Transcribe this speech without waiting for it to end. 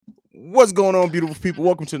What's going on, beautiful people?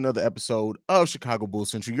 Welcome to another episode of Chicago Bulls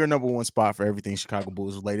Central, your number one spot for everything Chicago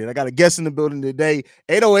Bulls related. I got a guest in the building today,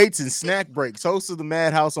 808s and Snack Breaks, host of the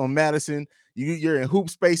Madhouse on Madison. You're in hoop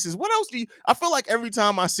spaces. What else do you? I feel like every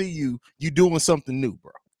time I see you, you doing something new,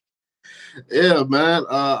 bro. Yeah, man.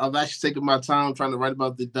 I've actually taken my time trying to write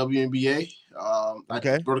about the WNBA. I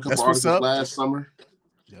Okay, wrote a couple that's what's articles up. last summer.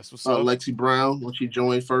 That's what's up. Lexi Brown when she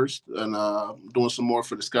joined first, and doing some more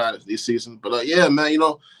for the Sky this season. But yeah, man,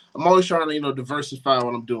 I'm always trying to diversify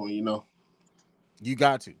what I'm doing. You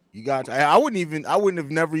got to. You got to. I wouldn't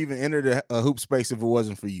have never even entered a hoop space if it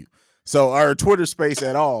wasn't for you. So, or a Twitter space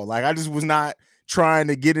at all. Like, I just was not trying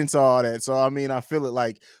to get into all that. So, I mean, I feel it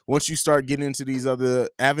like once you start getting into these other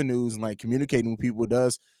avenues and like communicating with people, it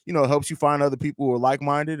does, it helps you find other people who are like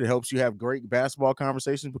minded. It helps you have great basketball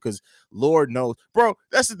conversations because Lord knows, bro,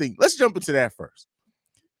 that's the thing. Let's jump into that first.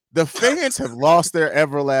 The fans have lost their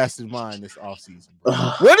everlasting mind this offseason.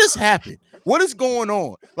 What has happened? What is going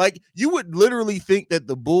on? Like, you would literally think that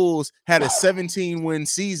the Bulls had a 17-win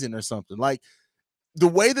season or something. Like, the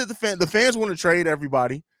way that the fans want to trade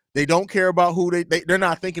everybody, they don't care about who they're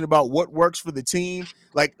not thinking about what works for the team.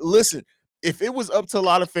 Like, listen, if it was up to a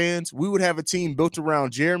lot of fans, we would have a team built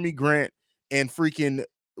around Jeremy Grant and freaking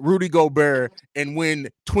Rudy Gobert and win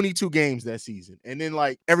 22 games that season. And then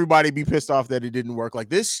like everybody be pissed off that it didn't work. Like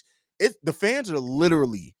the fans are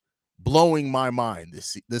literally blowing my mind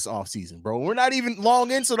this offseason, bro. We're not even long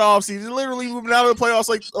into the offseason. Literally moving out of the playoffs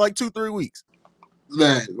like 2-3 weeks.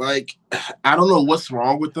 Man, like I don't know what's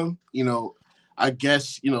wrong with them. I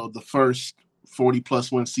guess the first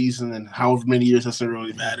 40+ win season and however many years doesn't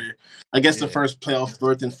really matter. I guess the first playoff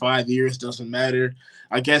berth in 5 years doesn't matter.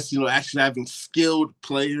 I guess actually having skilled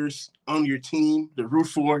players on your team to root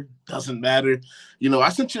for doesn't matter. I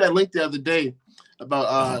sent you that link the other day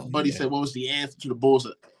about Buddy said what was the answer to the Bulls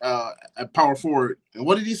at power forward, and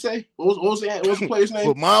what did he say? What was the player's name?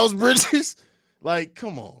 But Miles Bridges, like,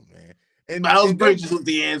 come on, man. And Miles Bridges was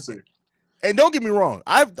the answer. And don't get me wrong,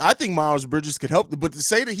 I think Miles Bridges could help, but to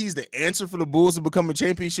say that he's the answer for the Bulls to become a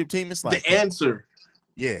championship team, it's like the answer.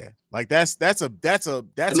 Yeah, like that's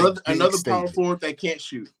another power forward that can't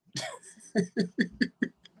shoot.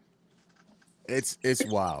 It's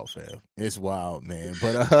wild, fam. It's wild, man.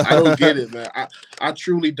 But I don't get it, man. I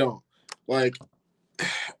truly don't. Like,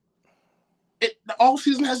 the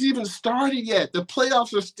offseason hasn't even started yet. The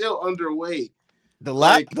playoffs are still underway.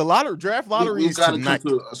 The draft lottery is tonight.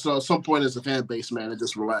 So at some point as a fan base, man, and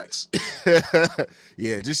just relax.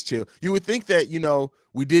 Yeah, just chill. You would think that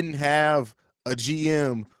we didn't have a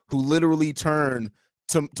GM who literally turned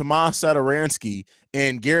Tomas Satoransky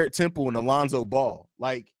and Garrett Temple and Alonzo Ball.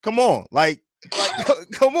 Like, come on,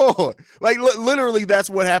 come on. Like, literally,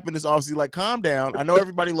 that's what happened this offseason. Like, calm down. I know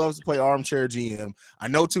everybody loves to play armchair GM. I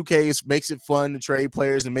know 2K makes it fun to trade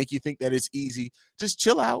players and make you think that it's easy. Just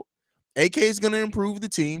chill out. AK is going to improve the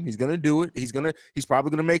team. He's going to do it. He's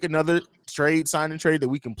probably going to make another sign and trade that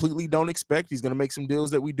we completely don't expect. He's going to make some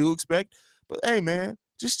deals that we do expect. But hey, man,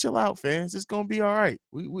 just chill out, fans. It's going to be all right.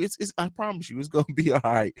 I promise you, it's going to be all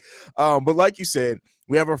right. But like you said,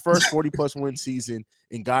 we have our first 40+ win season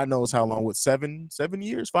in God knows how long. What, 7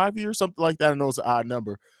 years, 5 years, something like that. I know it's an odd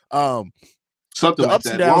number. Something like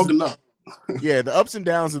that. Long enough. Yeah, the ups and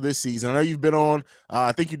downs of this season. I know you've been on.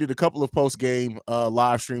 I think you did a couple of post-game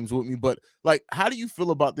live streams with me. But like, how do you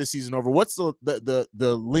feel about this season over? What's the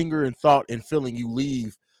lingering thought and feeling you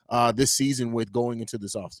leave this season with going into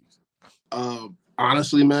this offseason?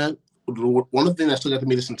 Honestly, man, one of the things that stood out to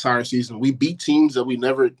me this entire season, we beat teams that we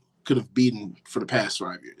never could have beaten for the past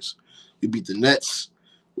 5 years. We beat the Nets,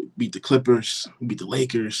 we beat the Clippers, we beat the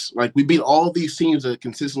Lakers. Like, we beat all these teams that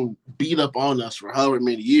consistently beat up on us for however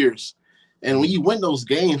many years. And when you win those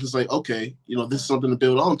games, it's like, okay, this is something to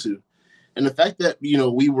build on to. And the fact that,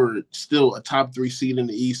 we were still a top 3 seed in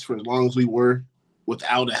the East for as long as we were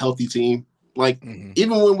without a healthy team, like,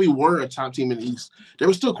 even when we were a top team in the East, there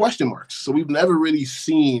were still question marks. So we've never really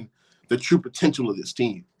seen the true potential of this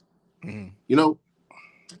team, And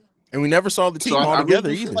we never saw the team all together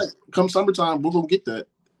either. Like, come summertime, we're going to get that.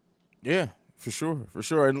 Yeah. For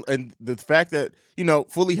sure. And the fact that,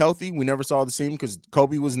 fully healthy, we never saw the team because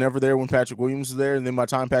Kobe was never there when Patrick Williams was there. And then by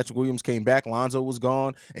the time Patrick Williams came back, Lonzo was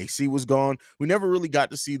gone, AC was gone. We never really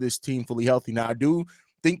got to see this team fully healthy. Now, I do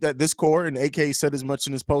think that this core, and AK said as much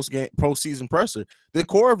in his postseason presser, the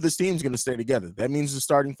core of this team is going to stay together. That means the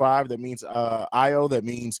starting 5. That means Io. That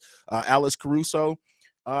means Alex Caruso.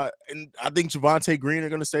 And I think Javonte Green are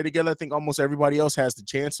going to stay together. I think almost everybody else has the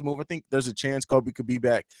chance to move. I think there's a chance Kobe could be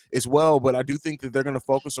back as well, but I do think that they're going to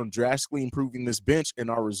focus on drastically improving this bench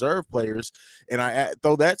and our reserve players. And I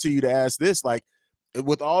throw that to you to ask this, like,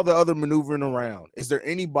 with all the other maneuvering around, is there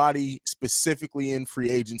anybody specifically in free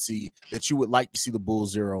agency that you would like to see the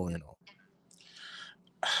Bulls zero in on?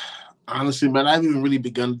 Honestly, man, I haven't even really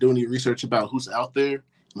begun to do any research about who's out there,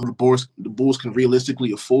 who the Bulls can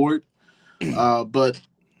realistically afford. But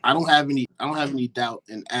I don't have any doubt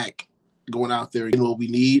in Ak going out there, what we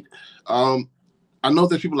need. I know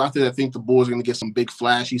there's people out there that think the Bulls are going to get some big,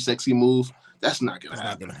 flashy, sexy move. That's not going to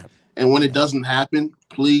happen. And when it doesn't happen,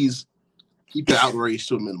 please keep the outrage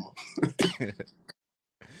to a minimum.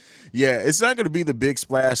 Yeah, it's not going to be the big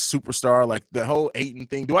splash superstar like the whole Ayton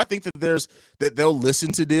thing. Do I think that they'll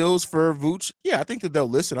listen to deals for Vooch? Yeah, I think that they'll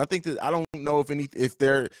listen. I think that I don't know if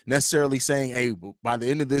they're necessarily saying, hey, by the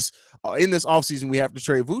end of this in this offseason we have to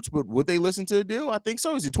trade Vooch, but would they listen to a deal? I think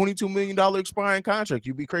so. It's a $22 million expiring contract.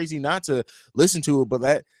 You'd be crazy not to listen to it,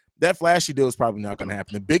 but that flashy deal is probably not going to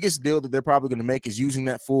happen. The biggest deal that they're probably going to make is using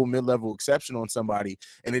that full mid-level exception on somebody,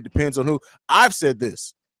 and it depends on who. I've said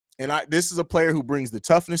this. And this is a player who brings the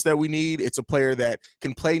toughness that we need. It's a player that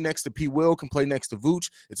can play next to P. Will, can play next to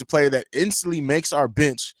Vooch. It's a player that instantly makes our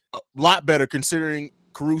bench a lot better, considering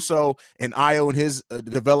Caruso and Ayo and his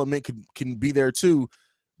development can be there too.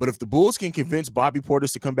 But if the Bulls can convince Bobby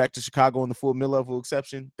Portis to come back to Chicago on the full mid-level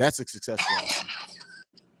exception, that's a success for us.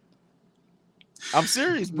 I'm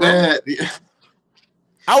serious, bro. Man,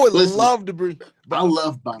 I would love to bring. I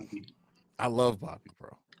love Bobby. I love Bobby,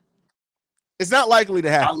 bro. It's not likely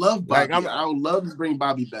to happen. I love Bobby. I would love to bring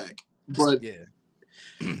Bobby back. But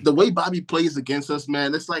the way Bobby plays against us,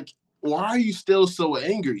 man, it's like, why are you still so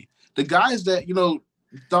angry? The guys that,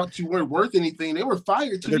 thought you weren't worth anything, they were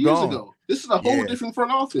fired 2 years ago. This is a whole different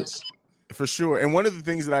front office. For sure. And one of the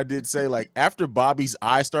things that I did say, like, after Bobby's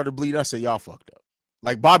eye started bleeding, I said, y'all fucked up.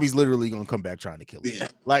 Like, Bobby's literally going to come back trying to kill him. Yeah.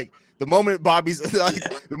 Like, the moment Bobby's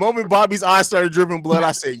eye started dripping blood,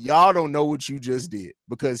 I said, y'all don't know what you just did,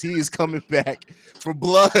 because he is coming back for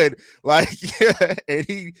blood. Like, and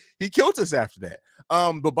he killed us after that.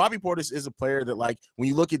 But Bobby Portis is a player that, like, when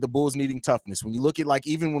you look at the Bulls needing toughness, when you look at, like,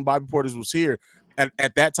 even when Bobby Portis was here,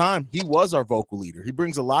 at that time, he was our vocal leader. He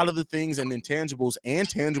brings a lot of the things and intangibles and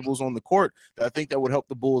tangibles on the court that I think that would help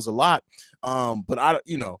the Bulls a lot. But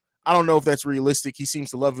I don't know if that's realistic. He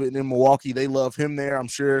seems to love it in Milwaukee. They love him there. I'm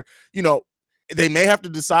sure, they may have to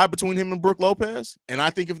decide between him and Brook Lopez. And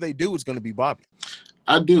I think if they do, it's going to be Bobby.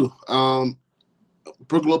 I do.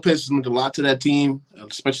 Brook Lopez has meant a lot to that team,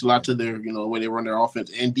 especially a lot to their, way they run their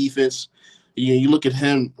offense and defense. You look at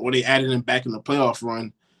him, when they added him back in the playoff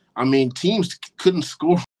run. I mean, teams couldn't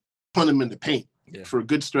score on him in the paint for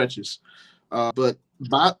good stretches. But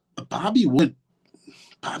Bobby would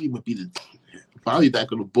be Bobby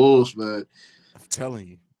back on the Bulls, man. I'm telling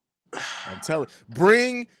you.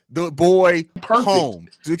 Bring the boy home.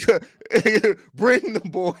 Bring the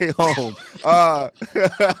boy home.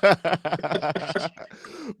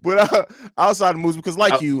 But outside of moves, because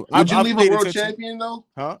like you, would you leave a world champion though?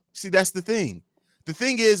 Huh? See, that's the thing. The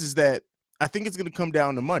thing is that I think it's going to come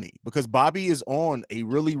down to money, because Bobby is on a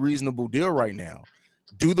really reasonable deal right now.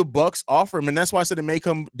 Do the Bucks offer him? And that's why I said it may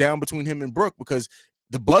come down between him and Brook, because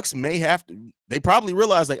the Bucks may have to. They probably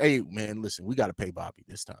realize, like, hey, man, listen, we got to pay Bobby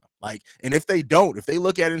this time. Like, and if they look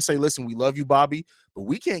at it and say, listen, we love you, Bobby, but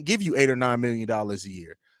we can't give you $8 or $9 million a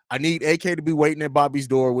year. I need AK to be waiting at Bobby's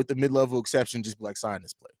door with the mid-level exception. Just be like, sign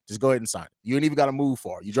this play. Just go ahead and sign it. You ain't even got to move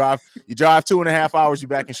far. You drive 2.5 hours. You're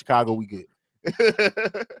back in Chicago. We good.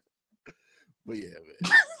 But yeah,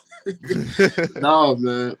 man. No,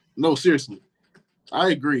 man. No, seriously. I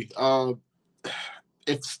agree.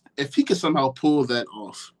 If he could somehow pull that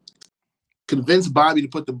off, convince Bobby to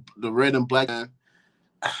put the red and black on,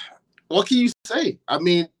 what can you say? I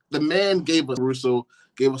mean, the man gave us Russo,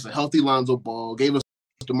 gave us a healthy Lonzo Ball, gave us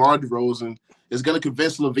DeMar DeRozan, is going to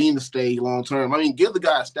convince LaVine to stay long term. I mean, give the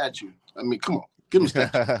guy a statue. I mean, come on. Give him a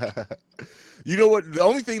statue. You know what? The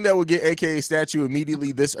only thing that would get AK a statue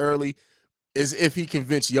immediately this early is if he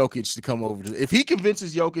convinced Jokic to come over. If he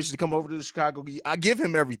convinces Jokic to come over to the Chicago, I give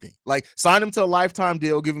him everything. Like, sign him to a lifetime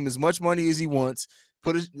deal, give him as much money as he wants.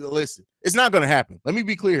 Listen, it's not going to happen. Let me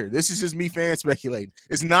be clear. This is just me fan speculating.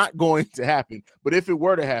 It's not going to happen. But if it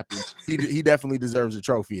were to happen, he definitely deserves a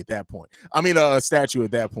trophy at that point. I mean, a statue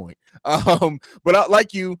at that point. But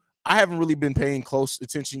like you, I haven't really been paying close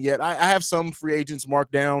attention yet. I have some free agents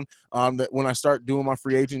marked down that when I start doing my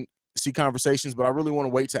free agent conversations, but I really want to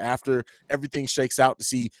wait to after everything shakes out to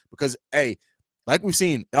see, because, hey, like we've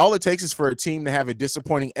seen, all it takes is for a team to have a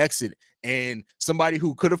disappointing exit, and somebody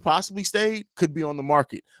who could have possibly stayed could be on the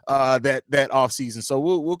market that offseason. So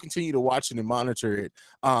we'll continue to watch it and monitor it.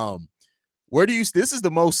 This is the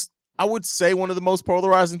most, I would say, one of the most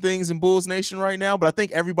polarizing things in Bulls Nation right now, but I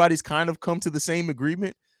think everybody's kind of come to the same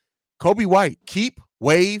agreement. Kobe White, keep,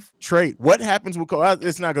 waive, trade. What happens with Kobe?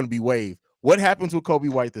 It's not going to be waive. What happens with Kobe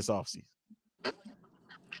White this offseason?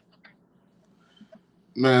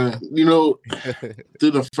 Man, you know, through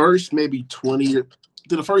the first maybe 20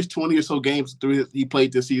 or so games he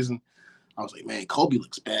played this season, I was like, man, Kobe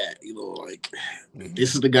looks bad. You know, like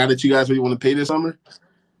this is the guy that you guys really want to pay this summer.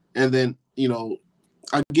 And then, you know,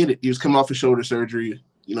 I get it. He was coming off of shoulder surgery.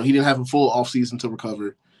 You know, he didn't have a full offseason to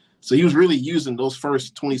recover. So he was really using those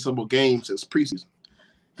first 20-some games as preseason.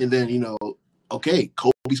 And then, you know, okay,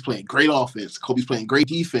 Kobe's playing great offense. Kobe's playing great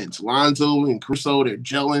defense. Lonzo and Caruso, they're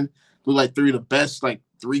gelling. Look like three of the best, like,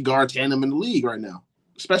 three-guard tandem in the league right now,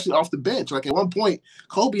 especially off the bench. Like, at one point,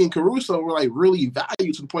 Kobe and Caruso were, like, really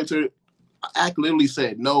valued to the point where Ack literally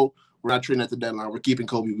said, no, we're not trading at the deadline. We're keeping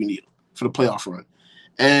Kobe. We need him for the playoff run.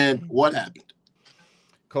 And what happened?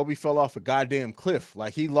 Kobe fell off a goddamn cliff.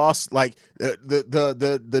 Like, he lost, like,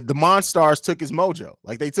 the Monstars took his mojo.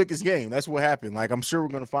 Like, they took his game. That's what happened. Like, I'm sure we're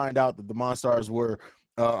going to find out that the Monstars were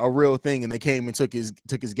a real thing, and they came and took his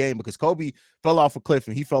game, because Kobe fell off a cliff,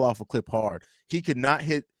 and he fell off a cliff hard. He could not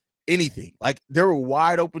hit anything. Like, there were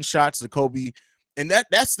wide open shots to Kobe, and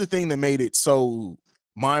that's the thing that made it so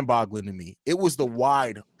mind-boggling to me. It was the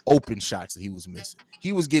wide open shots that he was missing.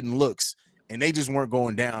 He was getting looks, and they just weren't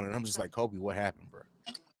going down, and I'm just like, Kobe, what happened, bro?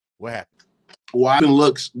 What happened? Wide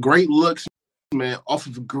looks, great looks, man, off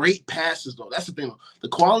of great passes, though. That's the thing. The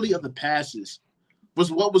quality of the passes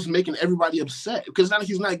was what was making everybody upset, because now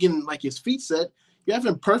he's not getting, like, his feet set. You're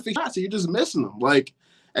having perfect shots, and you're just missing them. Like,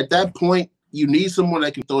 at that point, you need someone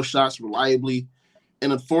that can throw shots reliably,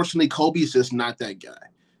 and unfortunately, Kobe is just not that guy.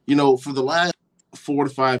 You know, for the last 4 to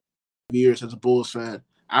 5 years as a Bulls fan,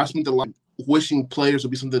 I've spent a lot wishing players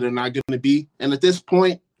would be something they're not going to be, and at this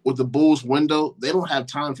point, with the Bulls window, they don't have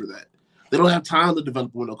time for that. They don't have time to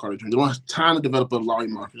develop a Wendell Carter Jr. They don't have time to develop a Larry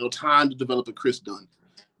Mark. They don't have time to develop a Chris Dunn.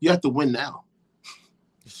 You have to win now.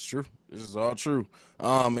 It's true. This is all true.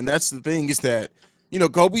 And that's the thing, is that, you know,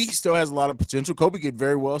 Kobe still has a lot of potential. Kobe could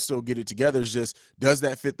very well still get it together. It's just, does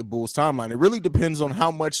that fit the Bulls' timeline? It really depends on how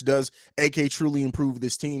much does AK truly improve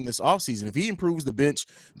this team this offseason. If he improves the bench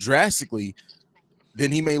drastically, then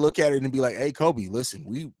he may look at it and be like, hey, Kobe, listen,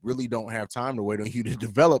 we really don't have time to wait on you to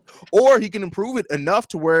develop. Or he can improve it enough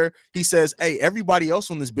to where he says, hey, everybody else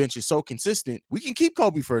on this bench is so consistent, we can keep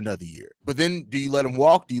Kobe for another year. But then, do you let him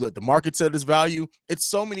walk? Do you let the market set his value? It's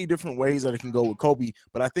so many different ways that it can go with Kobe.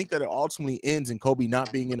 But I think that it ultimately ends in Kobe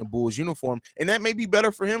not being in a Bulls uniform. And that may be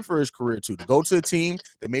better for him for his career, too, to go to a team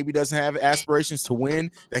that maybe doesn't have aspirations to win,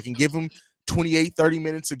 that can give him 28, 30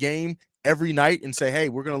 minutes a game every night and say, hey,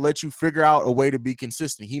 we're going to let you figure out a way to be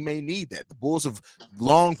consistent. He may need that. The Bulls have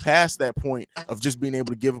long passed that point of just being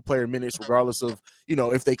able to give a player minutes regardless of, you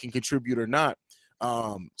know, if they can contribute or not.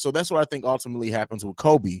 So that's what I think ultimately happens with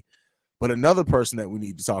Kobe. But another person that we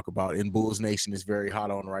need to talk about in Bulls Nation is very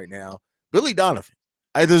hot on right now, Billy Donovan.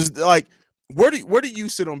 Where do you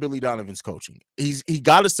sit on Billy Donovan's coaching? He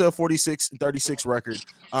got us to a 46-36 record.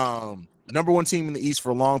 Number one team in the East for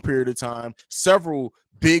a long period of time. Several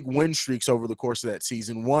big win streaks over the course of that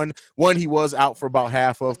season. One he was out for about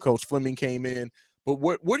half of. Coach Fleming came in. But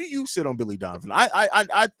where do you sit on Billy Donovan?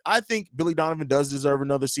 I think Billy Donovan does deserve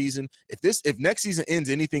another season. If next season ends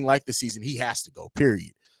anything like the season, he has to go,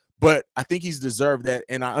 period. But I think he's deserved that,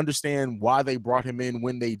 and I understand why they brought him in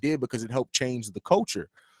when they did, because it helped change the culture.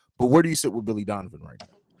 But where do you sit with Billy Donovan right now?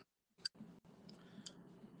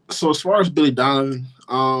 So as far as Billy Donovan,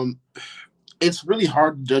 it's really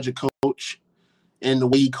hard to judge a coach and the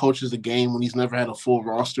way he coaches the game when he's never had a full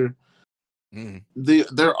roster.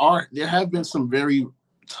 There have been some very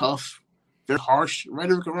tough, very harsh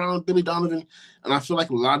rhetoric around Billy Donovan, and I feel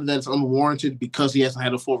like a lot of that is unwarranted because he hasn't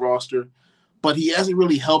had a full roster. But he hasn't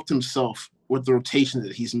really helped himself with the rotation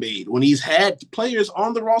that he's made. When he's had players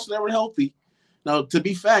on the roster that were healthy, now to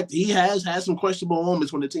be fact, he has had some questionable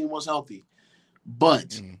moments when the team was healthy.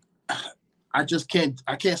 But I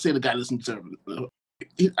can't say the guy doesn't deserve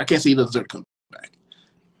it. I can't say he doesn't deserve to come back.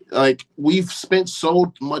 Like, we've spent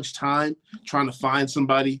so much time trying to find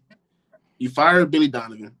somebody. You fired Billy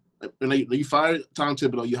Donovan. You fired Tom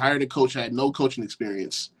Thibodeau. You hired a coach who had no coaching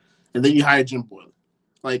experience. And then you hired Jim Boylen.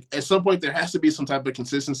 Like, at some point, there has to be some type of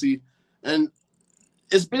consistency. And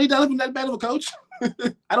is Billy Donovan that bad of a coach?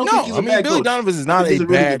 I don't think he's a bad coach. Billy Donovan is not a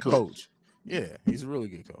bad coach. Yeah, he's a really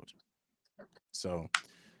good coach. So,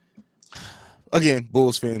 again,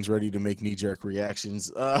 Bulls fans ready to make knee-jerk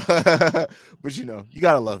reactions. But, you know, you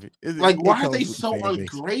got to love it. Why are they so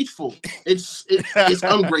ungrateful? It's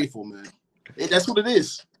ungrateful, man. That's what it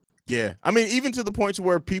is. Yeah. I mean, even to the point to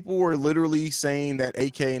where people were literally saying that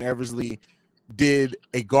AK and Eversley did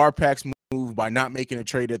a Garpax move move by not making a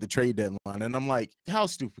trade at the trade deadline. And I'm like, how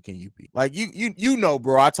stupid can you be? Like, you know,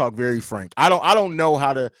 bro, I talk very frank. I don't know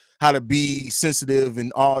how to be sensitive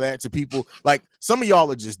and all that to people. Like, some of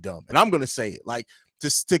y'all are just dumb. And I'm gonna say it. Like,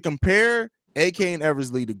 just to compare AK and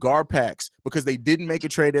Eversley to Garpax because they didn't make a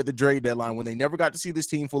trade at the trade deadline, when they never got to see this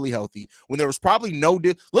team fully healthy, when there was probably no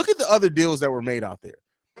deal. Look at the other deals that were made out there.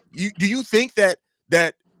 Do you think that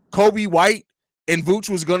Kobe White and Vooch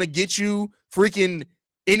was gonna get you freaking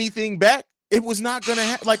anything back? It was not gonna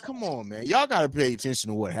happen. Like, come on, man. Y'all gotta pay attention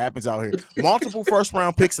to what happens out here. Multiple first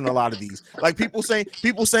round picks in a lot of these. Like, people saying,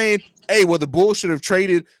 hey, well, the Bulls should have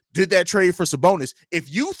did that trade for Sabonis.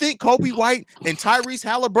 If you think Kobe White and Tyrese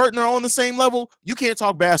Halliburton are on the same level, you can't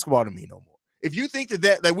talk basketball to me no more. If you think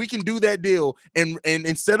that we can do that deal and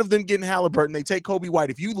instead of them getting Halliburton, they take Kobe White.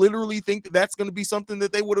 If you literally think that that's going to be something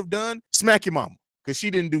that they would have done, smack your mama because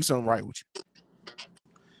she didn't do something right with you.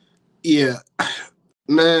 Yeah,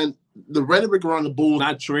 man, the rhetoric around the Bulls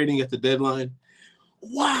not trading at the deadline.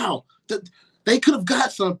 Wow, they could have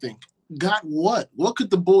got something. Got what? What could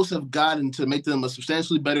the Bulls have gotten to make them a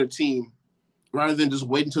substantially better team rather than just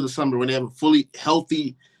wait until the summer when they have a fully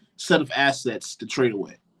healthy set of assets to trade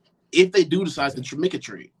away? If they do decide to make a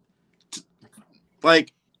trade.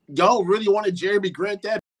 Like, y'all really wanted Jeremy Grant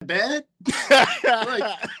that bad?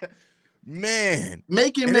 Like, man,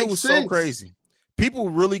 make it make sense. So crazy. People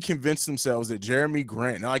really convinced themselves that Jeremy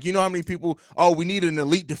Grant, like, you know how many people, we need an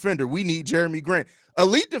elite defender. We need Jeremy Grant.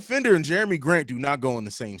 Elite defender and Jeremy Grant do not go in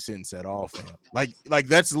the same sentence at all, fam. Like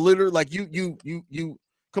that's literally like you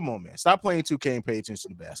come on, man. Stop playing 2K and pay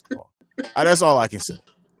attention to basketball. That's all I can say.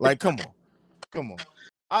 Like, come on.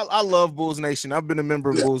 I love Bulls Nation. I've been a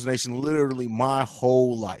member of Bulls Nation literally my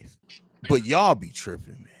whole life. But y'all be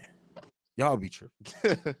tripping, man. Y'all be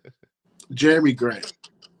tripping. Jeremy Grant.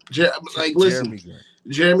 Listen,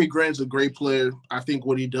 Jeremy Grant's a great player. I think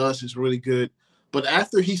what he does is really good. But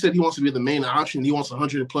after he said he wants to be the main option, he wants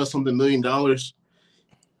 $100 plus something $1 million.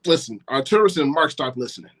 Listen, Arturas and Mark stopped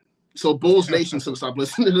listening. So Bulls Nation should stop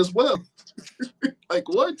listening as well. Like,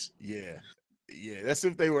 what? Yeah, that's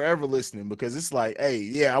if they were ever listening, because it's like, hey,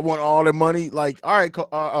 yeah, I want all the money. Like, all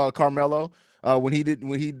right, Carmelo, when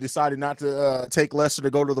he decided not to take Lester to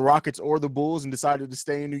go to the Rockets or the Bulls and decided to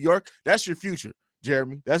stay in New York, that's your future,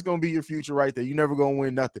 Jeremy. That's gonna be your future right there. You're never gonna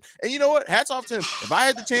win nothing. And you know what? Hats off to him. If I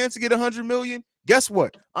had the chance to get $100 million, guess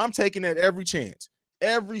what? I'm taking that every chance,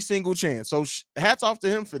 every single chance. So hats off to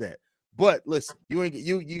him for that. But listen,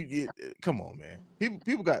 you come on, man.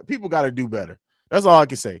 People got to do better. That's all I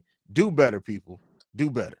can say. Do better, people. Do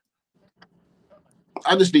better.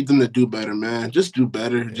 I just need them to do better, man. Just do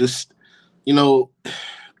better. Yeah. Just,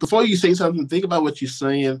 before you say something, think about what you're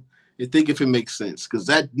saying and think if it makes sense. Because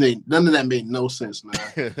none of that made no sense,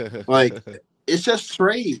 man. Like, it's just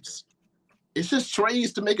trades. It's just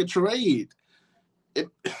trades to make a trade.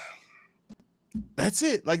 That's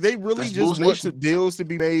it. Like, they really just want deals to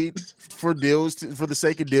be made for the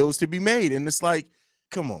sake of deals to be made. And it's like,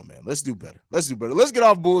 come on, man. Let's do better. Let's get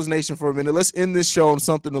off Bulls Nation for a minute. Let's end this show on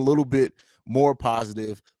something a little bit more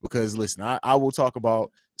positive, because listen, I will talk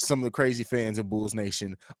about some of the crazy fans of Bulls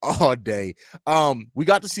Nation all day. We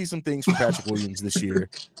got to see some things from Patrick Williams this year.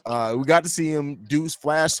 We got to see him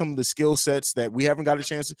flash some of the skill sets that we haven't got a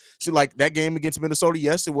chance to. Like that game against Minnesota,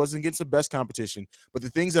 yes, it wasn't against the best competition, but the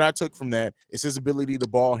things that I took from that is his ability to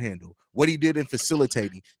ball handle, what he did in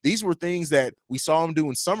facilitating. These were things that we saw him do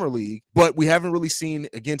in Summer League, but we haven't really seen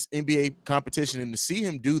against NBA competition. And to see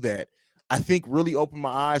him do that, I think really opened my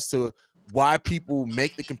eyes to why people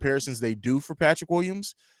make the comparisons they do for Patrick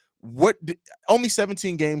Williams. Only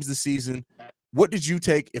 17 games this season. What did you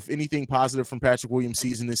take, if anything, positive from Patrick Williams'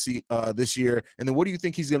 season this year? And then what do you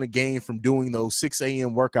think he's going to gain from doing those 6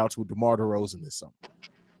 a.m. workouts with DeMar DeRozan this summer?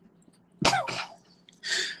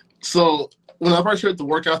 So when I first heard the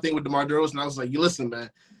workout thing with DeMar DeRozan, I was like, listen, man,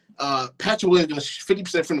 Patrick Williams is going to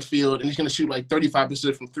shoot 50% from the field, and he's going to shoot like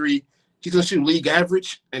 35% from three. He's going to shoot league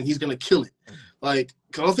average, and he's going to kill it. Like,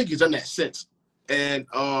 I don't think he's done that since. And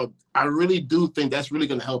I really do think that's really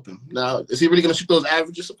going to help him. Now, is he really going to shoot those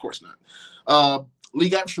averages? Of course not.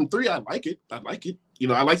 League average from three, I like it. I like him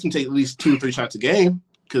to take at least 2 or 3 shots a game,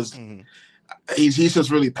 because he's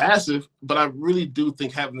just really passive. But I really do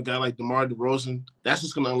think having a guy like DeMar DeRozan, that's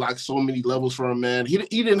just going to unlock so many levels for him, man. He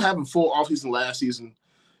didn't have a full offseason last season.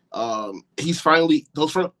 He's finally,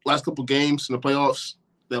 those last couple games in the playoffs,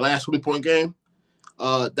 the last 20-point game,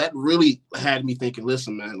 that really had me thinking,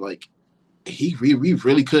 listen, man, like, he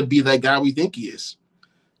really could be that guy we think he is.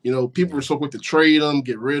 People were so quick to trade him,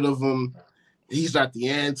 get rid of him. He's not the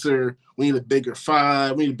answer. We need a bigger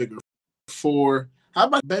 5. We need a bigger 4. How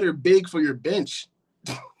about better big for your bench?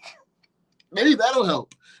 Maybe that'll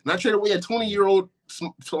help. Not trade away a 20-year-old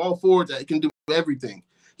small forward that can do everything.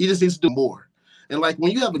 He just needs to do more. And like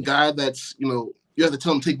when you have a guy that's, you have to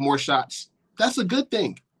tell him to take more shots, that's a good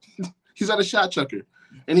thing. He's not a shot chucker.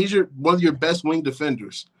 And he's one of your best wing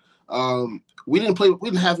defenders. We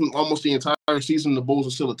didn't have him almost the entire season. The Bulls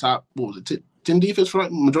are still the top, 10 defense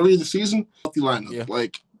front majority of the season? Healthy lineup. Yeah.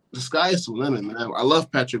 Like, the sky is the limit, man. I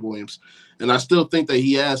love Patrick Williams. And I still think that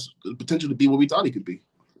he has the potential to be what we thought he could be.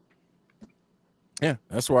 Yeah,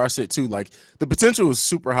 that's where I sit too. Like the potential is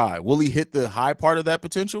super high. Will he hit the high part of that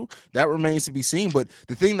potential? That remains to be seen. But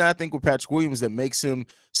the thing that I think with Patrick Williams that makes him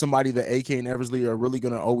somebody that AK and Eversley are really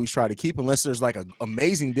going to always try to keep, unless there's like an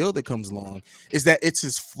amazing deal that comes along, is that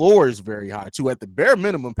his floor is very high too. At the bare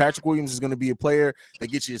minimum, Patrick Williams is going to be a player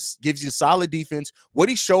that gives you solid defense. What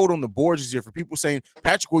he showed on the boards this year, for people saying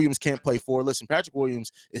Patrick Williams can't play forward, listen, Patrick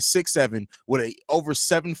Williams is 6'7" with a over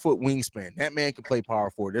 7 foot wingspan. That man can play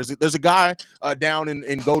power forward. There's a guy down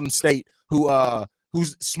in Golden State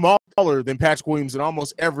who's smaller than Patrick Williams in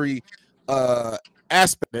almost every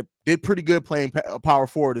aspect, that did pretty good playing power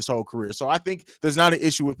forward his whole career. So I think there's not an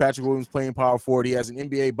issue with Patrick Williams playing power forward. He has an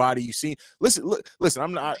NBA body. You see, listen.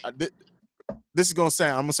 I'm not. This is gonna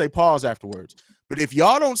sound. I'm gonna say pause afterwards. But if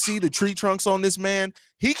y'all don't see the tree trunks on this man,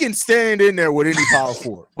 he can stand in there with any power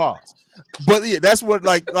forward. Pause. But yeah, that's what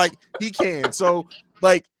like he can. So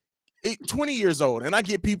like 20 years old, and I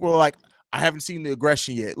get people like, I haven't seen the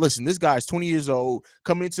aggression yet. Listen, this guy's 20 years old,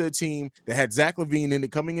 coming into a team that had Zach LaVine in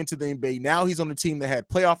it, coming into the NBA. Now he's on a team that had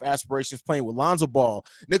playoff aspirations, playing with Lonzo Ball,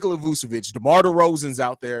 Nikola Vucevic, DeMar DeRozan's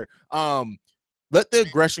out there. Let the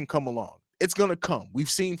aggression come along. It's going to come. We've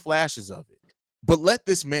seen flashes of it. But let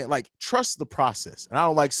this man, trust the process. And I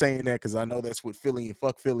don't like saying that because I know that's what Philly and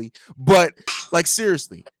fuck Philly. But,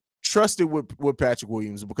 seriously, trust it with Patrick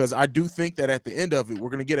Williams, because I do think that at the end of it, we're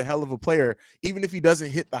going to get a hell of a player, even if he doesn't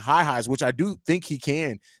hit the highs, which I do think he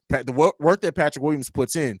can. The work that Patrick Williams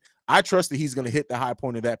puts in, I trust that he's going to hit the high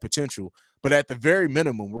point of that potential. But at the very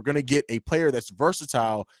minimum, we're going to get a player that's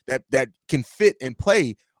versatile, that can fit and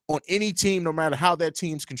play on any team, no matter how that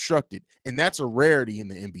team's constructed. And that's a rarity in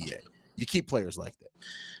the NBA. You keep players like that.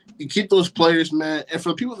 You keep those players, man. And for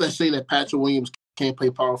the people that say that Patrick Williams can't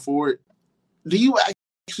play power forward, do you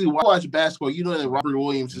actually watch basketball? You know that Robert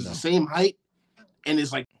Williams is the same height and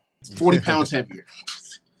is 40 pounds heavier.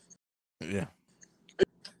 Yeah.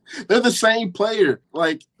 They're the same player.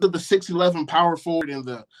 The 6'11" power forward and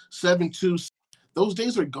the 7'2". Those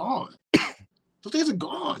days are gone. Those days are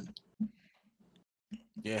gone.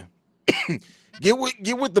 Yeah. Get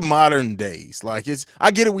with the modern days. I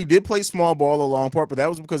get it. We did play small ball a long part, but that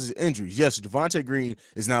was because of injuries. Yes, Devontae Green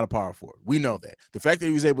is not a power forward. We know that. The fact that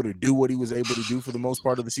he was able to do what he was able to do for the most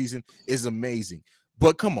part of the season is amazing.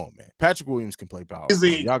 But come on, man. Patrick Williams can play power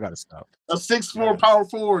forward. Y'all got to stop. A 6'4" power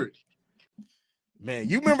forward. Man,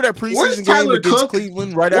 you remember that preseason game against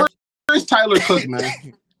Cleveland right after? Where's Tyler Cook,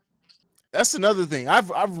 man? That's another thing.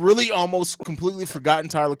 I've really almost completely forgotten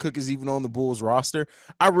Tyler Cook is even on the Bulls roster.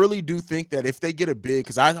 I really do think that if they get a big,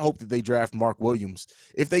 because I hope that they draft Mark Williams.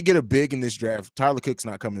 If they get a big in this draft, Tyler Cook's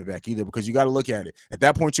not coming back either, because you got to look at it. At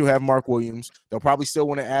that point, you'll have Mark Williams. They'll probably still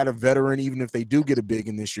want to add a veteran, even if they do get a big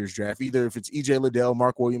in this year's draft. Either if it's EJ Liddell,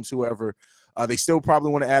 Mark Williams, whoever. They still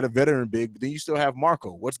probably want to add a veteran big, but then you still have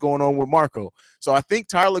Marco. What's going on with Marco? So I think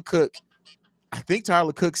Tyler Cook's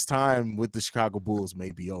time with the Chicago Bulls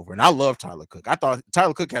may be over. And I love Tyler Cook. I thought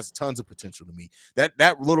Tyler Cook has tons of potential to me.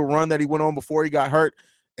 That little run that he went on before he got hurt,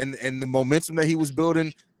 and the momentum that he was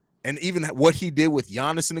building, and even what he did with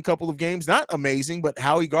Giannis in a couple of games, not amazing, but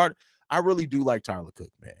how he guarded. I really do like Tyler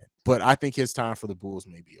Cook, man. But I think his time for the Bulls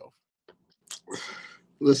may be over.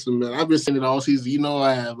 Listen, man, I've been saying it all season. You know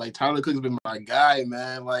I have. Tyler Cook's been my guy,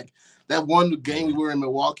 man. That one game we were in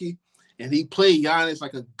Milwaukee, and he played Giannis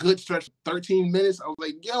a good stretch, 13 minutes. I was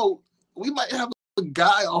like, yo, we might have a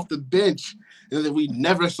guy off the bench. And then we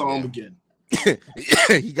never saw him again.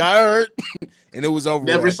 He got hurt, and it was over.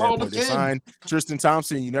 Never saw him again. They signed Tristan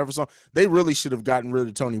Thompson. You never saw. They really should have gotten rid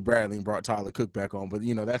of Tony Bradley and brought Tyler Cook back on. But,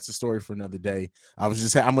 that's the story for another day. I'm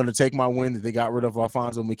going to take my win that they got rid of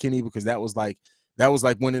Alfonso McKinney, because that was like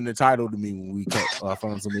winning the title to me when we cut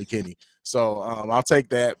Alfonso McKinney. So I'll take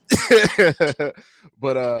that.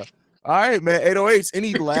 But all right, man. 808s.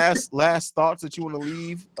 Any last thoughts that you want to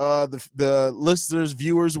leave the listeners,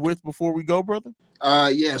 viewers with before we go, brother?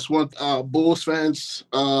 Yes. Bulls fans,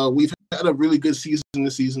 we've had a really good season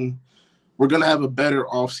this season. We're gonna have a better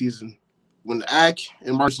offseason. When Ak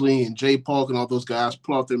and Marsley and Jay Paul and all those guys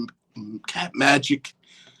pull out their cat magic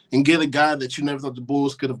and get a guy that you never thought the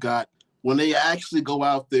Bulls could have got, when they actually go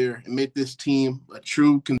out there and make this team a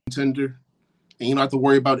true contender, and you don't have to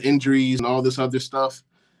worry about injuries and all this other stuff,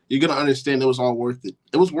 you're gonna understand it was all worth it.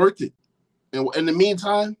 It was worth it. And in the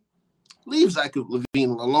meantime, leave Zach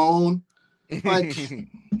LaVine alone. Like,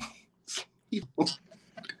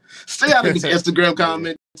 stay out of his Instagram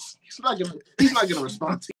comments. He's not gonna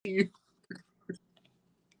respond to you.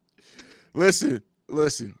 Listen.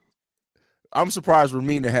 I'm surprised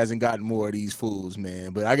Ramina hasn't gotten more of these fools,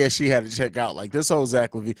 man. But I guess she had to check out like this whole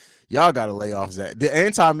Zach LaVine. Y'all gotta lay off Zach. The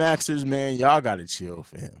anti-maxers, man, y'all gotta chill,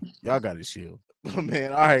 fam. Y'all gotta chill.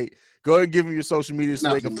 Man, all right. Go ahead and give them your social media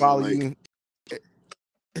so they can follow you.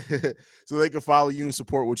 So they can follow you and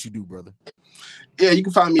support what you do, brother. Yeah, you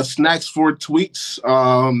can find me at Snacks for Tweets.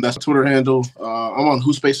 That's a Twitter handle. I'm on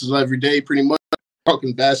Who Spaces every day, pretty much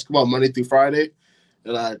talking basketball Monday through Friday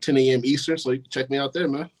at 10 a.m. Eastern. So you can check me out there,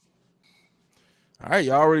 man. All right,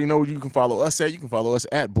 y'all already know where you can follow us at. You can follow us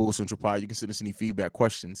at Bull Central Pod. You can send us any feedback,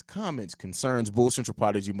 questions, comments, concerns,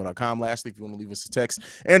 bullcentralpod@gmail.com. Lastly, if you want to leave us a text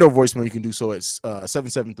and or voicemail, you can do so at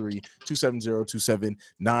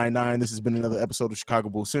 773-270-2799. This has been another episode of Chicago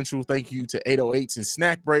Bull Central. Thank you to 808s and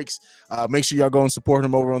Snack Breaks. Make sure y'all go and support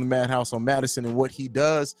him over on the Madhouse on Madison and what he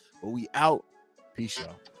does. But we out. Peace,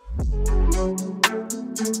 y'all.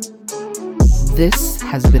 This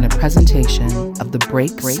has been a presentation of the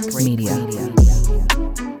Break Media.